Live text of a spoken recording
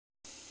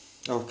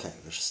Okay,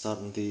 we're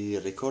starting the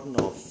recording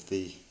of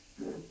the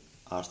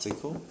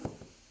article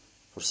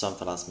for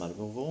Xanthelasma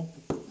removal,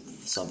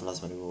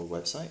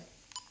 website.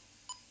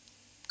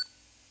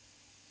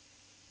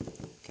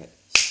 Okay.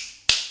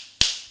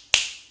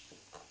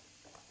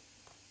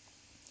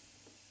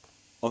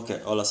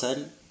 Ok, hola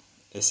Sel.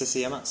 Este se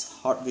llama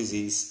Heart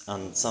Disease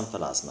and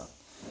Xanthelasma.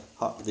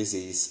 Heart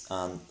Disease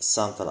and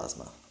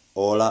Xanthelasma.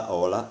 Hola,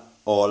 hola,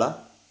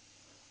 hola,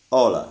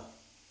 hola.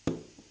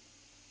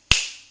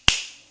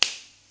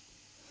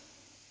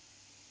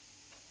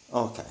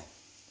 Okay,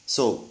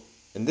 so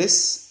in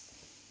this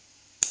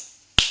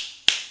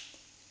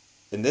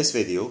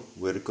video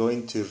we're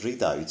going to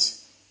read out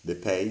the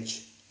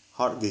page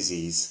Heart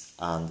Disease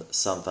and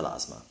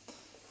Xanthelasma.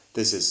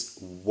 This is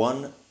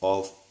one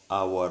of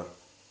our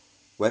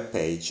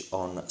webpage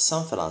on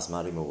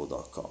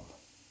xanthelasmaremoval.com.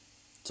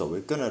 So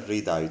we're going to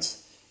read out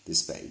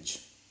this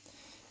page.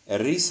 A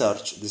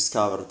research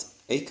discovered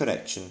a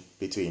connection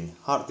between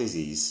heart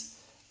disease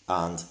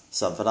and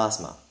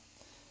xanthelasma.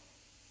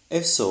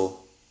 If so,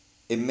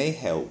 it may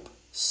help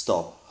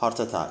stop heart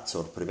attacks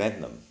or prevent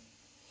them.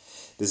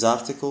 This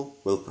article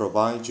will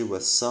provide you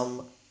with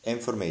some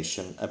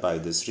information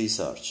about this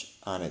research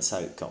and its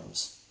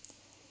outcomes.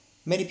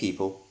 Many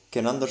people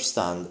can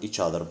understand each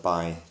other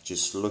by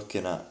just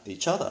looking at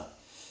each other,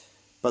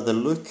 but the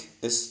look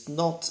is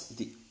not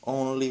the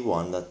only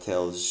one that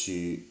tells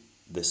you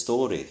the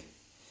story.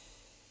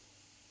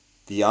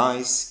 The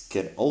eyes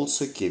can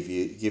also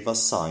give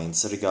us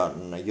signs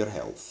regarding your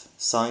health,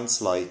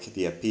 signs like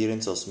the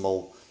appearance of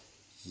small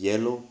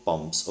yellow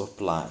bumps or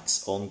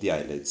plaques on the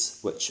eyelids,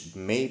 which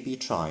may be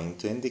trying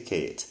to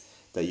indicate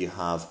that you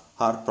have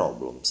heart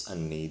problems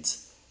and need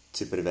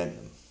to prevent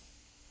them.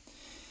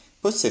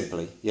 Put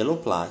simply, yellow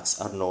plaques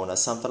are known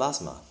as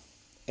xanthelasma.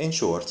 In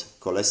short,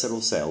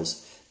 cholesterol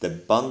cells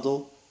that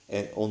bundle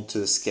onto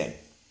the skin.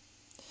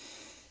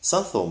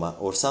 Xanthoma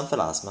or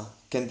xanthelasma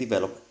can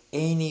develop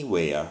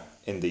anywhere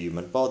in the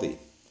human body,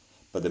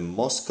 but the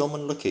most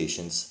common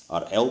locations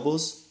are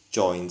elbows,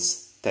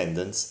 joints,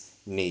 tendons,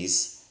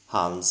 knees,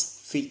 hands,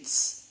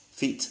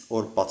 feet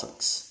or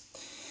buttocks.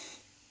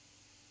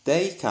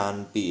 They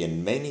can be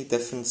in many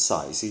different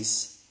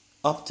sizes,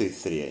 up to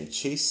 3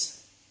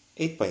 inches,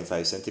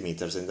 8.5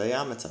 centimeters in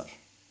diameter.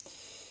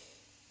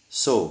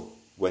 So,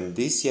 when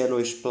these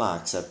yellowish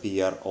plaques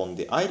appear on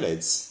the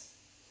eyelids,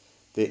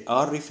 they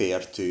are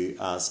referred to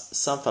as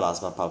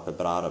Xanthelasma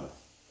palpebrarum.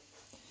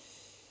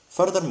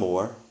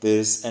 Furthermore, there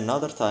is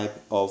another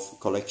type of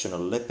collection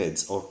of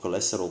lipids or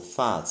cholesterol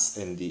fats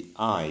in the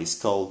eyes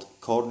called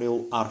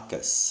corneal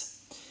arcus,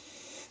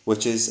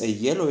 which is a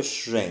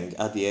yellowish ring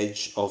at the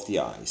edge of the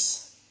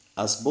eyes.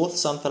 As both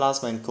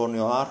xanthelasma and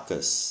corneal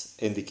arcus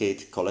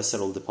indicate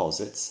cholesterol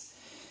deposits,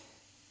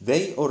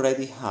 they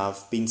already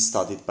have been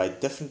studied by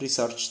different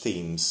research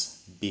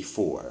teams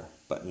before,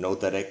 but no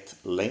direct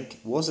link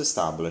was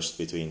established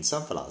between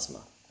xanthelasma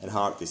and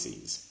heart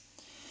disease.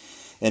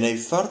 In a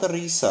further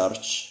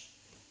research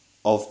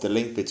of the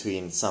link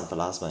between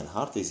xanthelasma and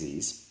heart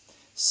disease,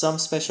 some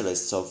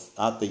specialists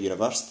at the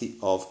University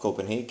of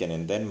Copenhagen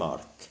in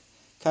Denmark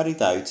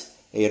carried out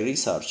a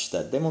research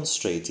that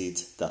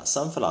demonstrated that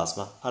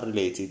xanthelasma are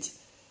related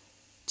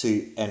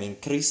to an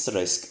increased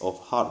risk of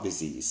heart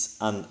disease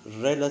and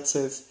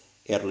relative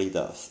early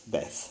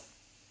death.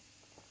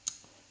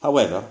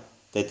 However,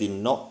 they did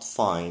not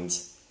find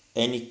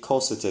any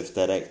causative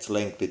direct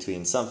link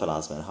between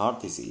xanthelasma and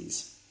heart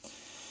disease.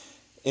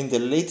 In the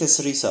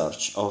latest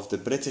research of the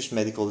British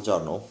Medical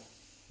Journal,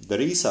 the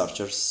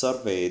researchers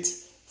surveyed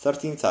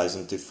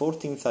 13,000 to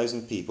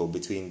 14,000 people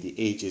between the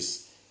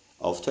ages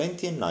of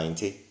 20 and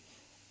 90.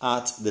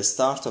 At the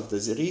start of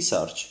the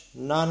research,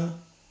 none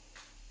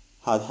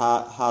had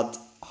heart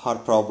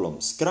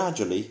problems.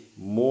 Gradually,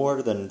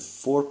 more than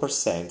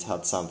 4%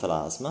 had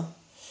xanthelasma,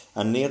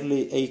 and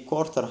nearly a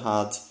quarter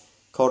had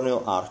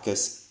corneal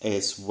arcus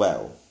as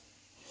well.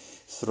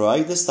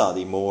 Throughout the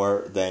study,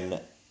 more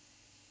than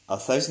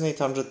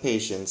 1,800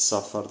 patients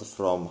suffered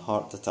from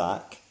heart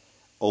attack,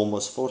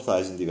 almost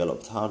 4,000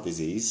 developed heart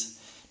disease,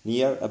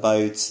 near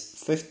about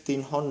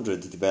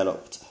 1,500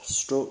 developed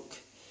stroke,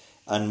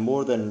 and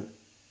more than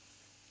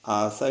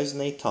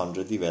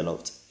 1,800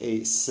 developed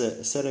a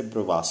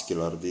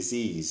cerebrovascular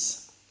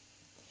disease.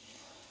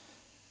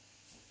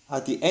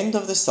 At the end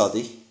of the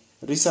study,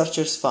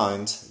 researchers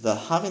found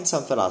that having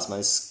xanthelasma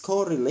is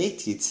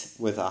correlated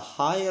with a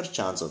higher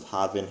chance of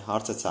having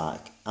heart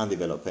attack and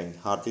developing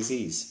heart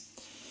disease.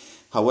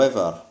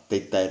 However, the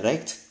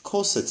direct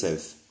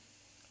causative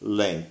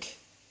link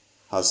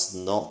has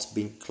not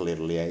been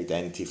clearly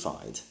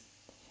identified.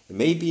 It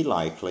may be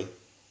likely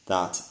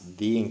that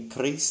the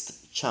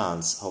increased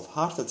chance of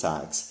heart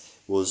attacks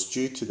was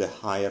due to the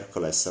higher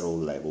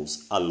cholesterol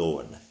levels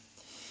alone.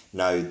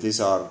 Now, these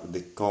are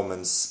the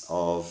comments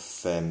of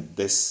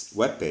this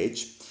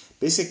webpage.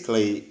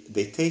 Basically,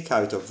 the take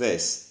out of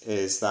this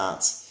is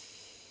that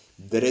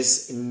there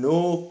is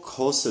no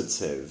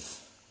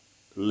causative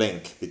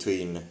link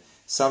between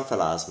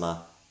xanthelasma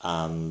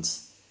and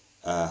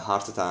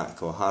heart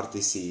attack or heart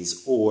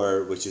disease,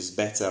 or, which is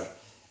better,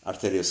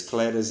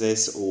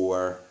 arteriosclerosis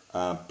or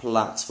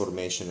plaques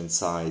formation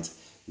inside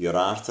your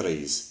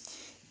arteries.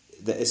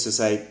 That is to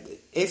say,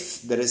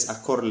 if there is a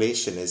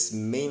correlation, it's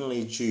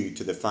mainly due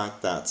to the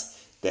fact that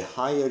the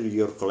higher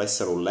your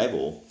cholesterol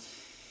level,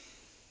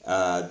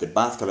 the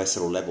bad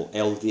cholesterol level,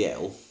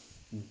 LDL,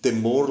 the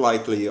more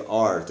likely you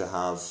are to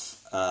have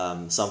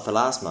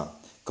xanthelasma.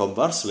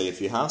 Conversely,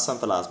 if you have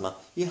xanthelasma,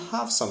 you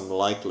have some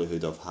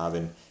likelihood of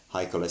having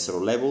high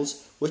cholesterol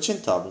levels, which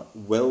in turn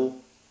will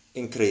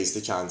increase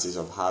the chances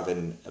of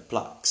having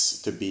plaques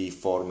to be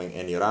forming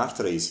in your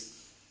arteries.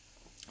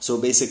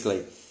 So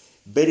basically,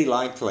 very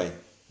likely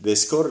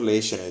this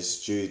correlation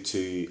is due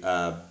to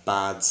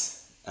bad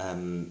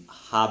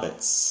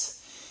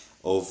habits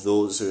of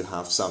those who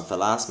have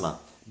xanthelasma,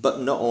 but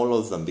not all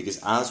of them, because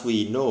as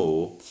we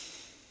know,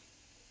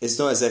 it's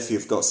not as if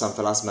you've got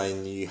xanthelasma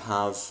and you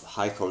have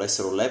high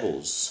cholesterol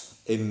levels.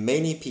 In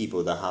many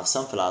people that have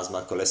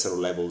xanthelasma, cholesterol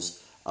levels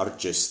are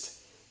just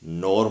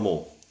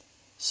normal.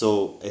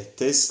 So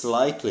it is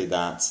likely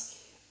that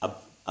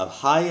a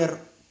higher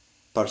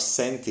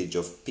percentage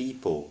of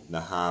people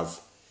that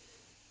have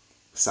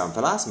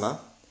xanthelasma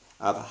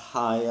have a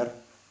higher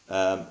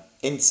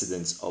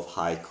incidence of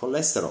high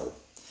cholesterol.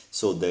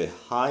 So the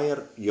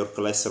higher your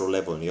cholesterol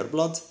level in your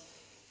blood,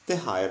 the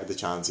higher the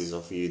chances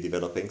of you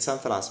developing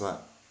xanthelasma,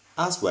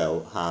 as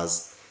well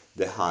as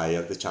the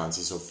higher the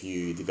chances of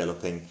you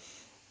developing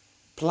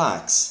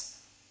plaques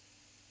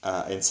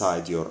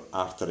inside your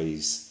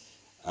arteries,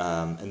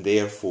 and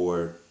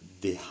therefore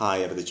the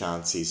higher the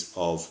chances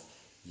of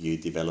you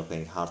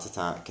developing heart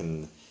attack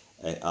and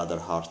other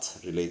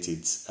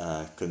heart-related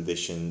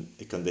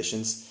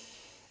conditions,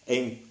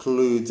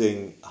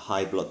 including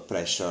high blood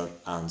pressure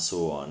and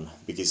so on.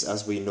 Because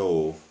as we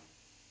know,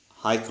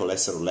 high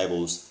cholesterol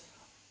levels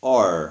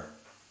are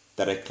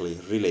directly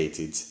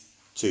related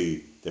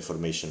to the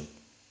formation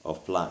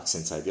of plaques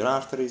inside your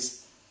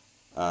arteries,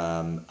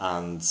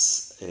 and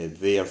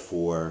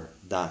therefore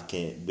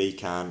they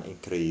can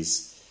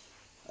increase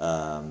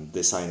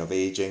the sign of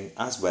aging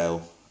as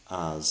well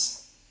as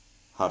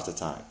heart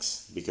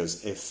attacks,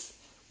 because if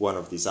one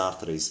of these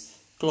arteries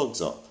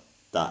clogs up,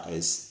 that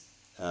is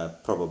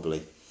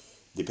probably,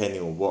 depending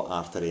on what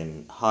artery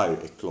and how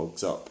it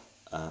clogs up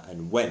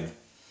and when,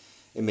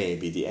 it may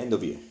be the end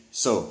of you.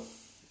 So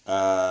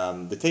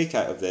the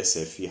takeout of this,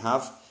 if you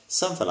have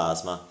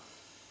xanthelasma,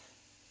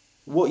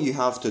 what you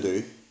have to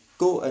do,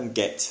 go and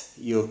get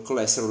your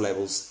cholesterol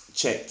levels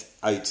checked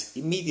out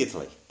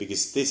immediately,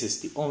 because this is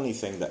the only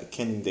thing that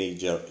can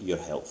endanger your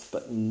health,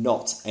 but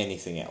not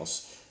anything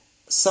else.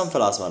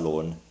 Xanthelasma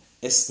alone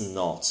is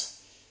not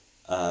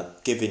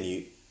giving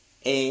you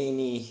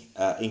any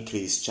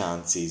increased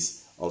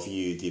chances of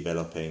you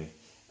developing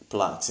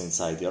plaques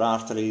inside your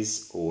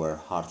arteries or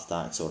heart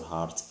attacks or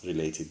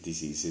heart-related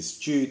diseases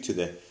due to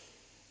the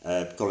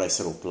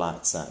cholesterol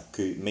plaques that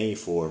may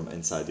form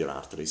inside your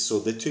arteries. So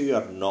the two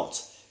are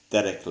not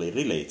directly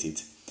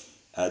related.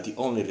 The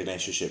only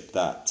relationship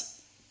that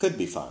could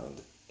be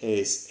found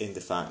is in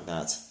the fact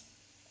that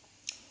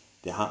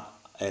the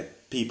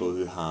people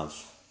who have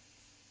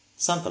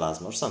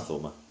xanthelasma or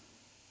xanthoma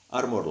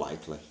are more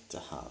likely to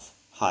have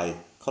high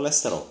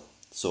cholesterol.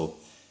 So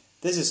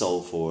this is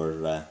all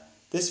for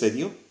this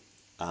video,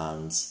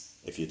 and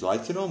if you'd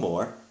like to know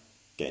more,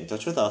 get in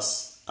touch with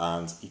us,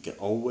 and you can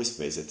always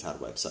visit our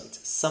website,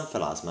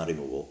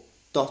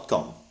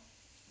 xanthelasmaremoval.com.